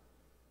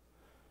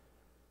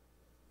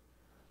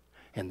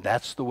 And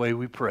that's the way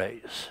we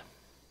praise.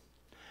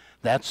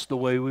 That's the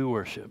way we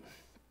worship.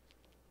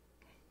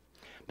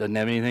 Doesn't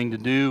have anything to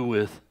do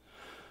with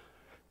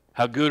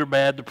how good or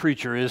bad the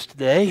preacher is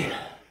today,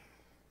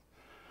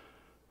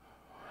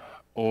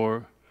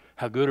 or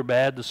how good or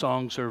bad the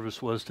song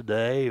service was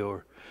today,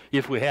 or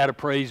if we had a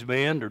praise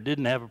band or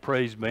didn't have a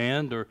praise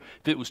band, or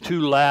if it was too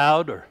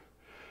loud or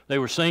they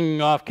were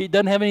singing off key. It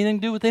doesn't have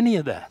anything to do with any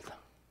of that.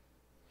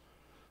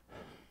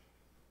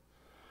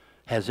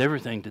 It has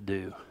everything to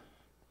do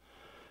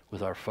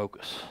with our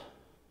focus.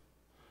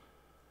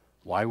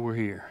 Why we're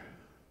here.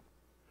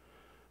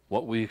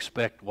 What we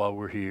expect while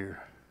we're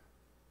here.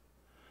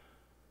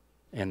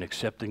 And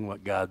accepting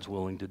what God's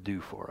willing to do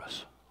for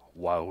us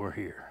while we're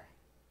here.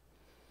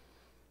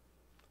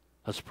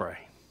 Let's pray.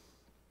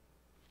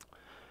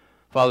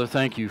 Father,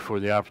 thank you for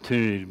the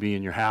opportunity to be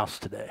in your house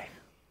today.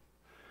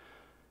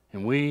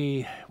 And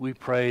we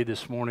pray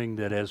this morning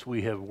that as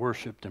we have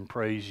worshiped and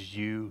praised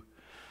you,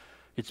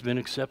 it's been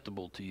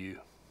acceptable to you.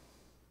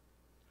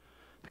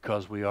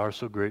 Because we are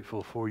so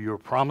grateful for your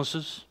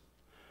promises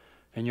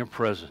and your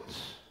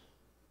presence.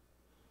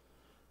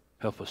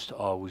 Help us to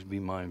always be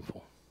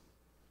mindful.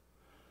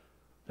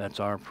 That's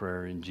our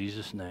prayer in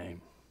Jesus' name.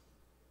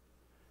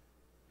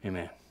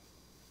 Amen.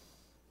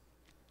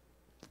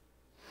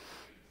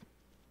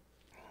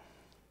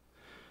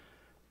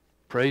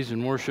 Praise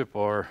and worship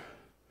are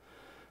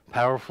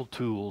powerful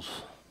tools,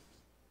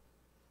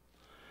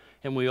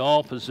 and we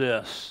all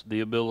possess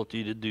the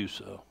ability to do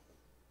so.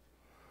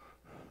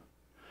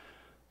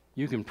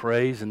 You can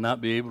praise and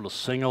not be able to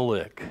sing a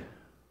lick.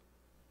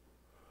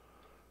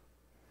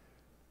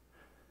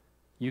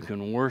 You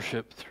can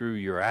worship through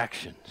your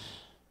actions.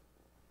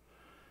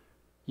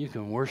 You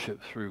can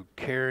worship through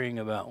caring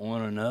about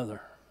one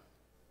another.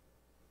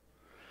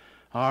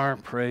 Our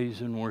praise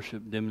and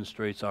worship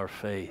demonstrates our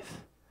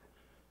faith.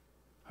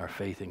 Our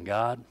faith in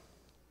God.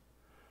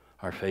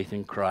 Our faith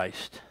in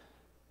Christ.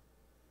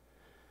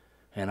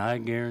 And I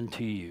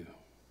guarantee you,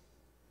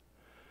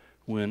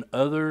 when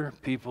other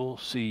people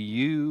see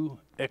you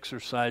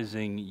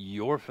exercising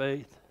your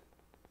faith,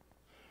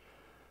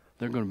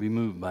 they're going to be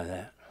moved by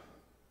that.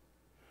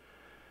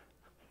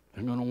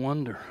 They're going to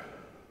wonder.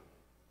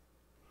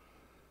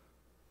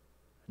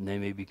 And they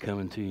may be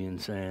coming to you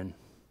and saying,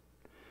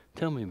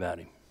 tell me about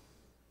him.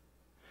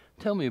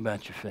 Tell me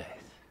about your faith.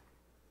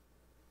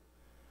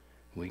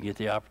 We get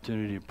the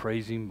opportunity to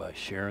praise him by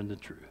sharing the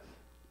truth.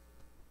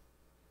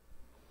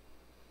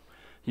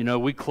 You know,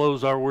 we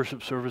close our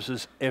worship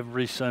services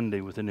every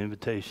Sunday with an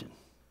invitation.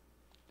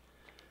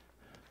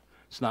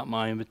 It's not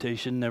my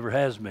invitation, never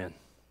has been.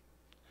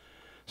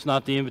 It's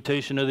not the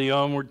invitation of the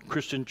Onward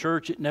Christian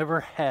Church, it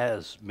never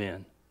has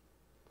been.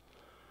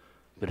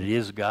 But it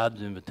is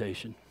God's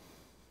invitation.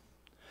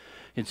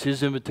 It's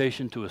his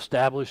invitation to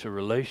establish a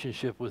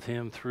relationship with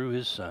him through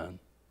his Son.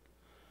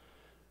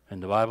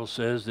 And the Bible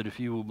says that if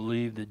you will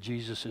believe that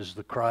Jesus is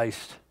the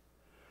Christ,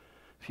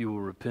 if you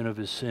will repent of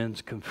his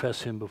sins,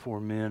 confess him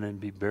before men, and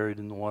be buried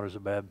in the waters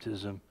of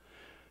baptism,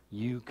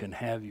 you can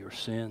have your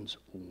sins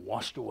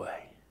washed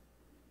away.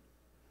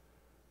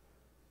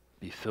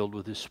 Be filled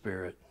with his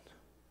Spirit.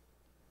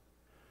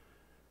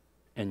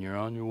 And you're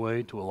on your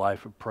way to a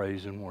life of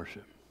praise and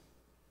worship.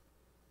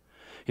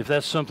 If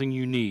that's something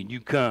you need, you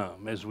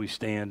come as we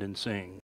stand and sing.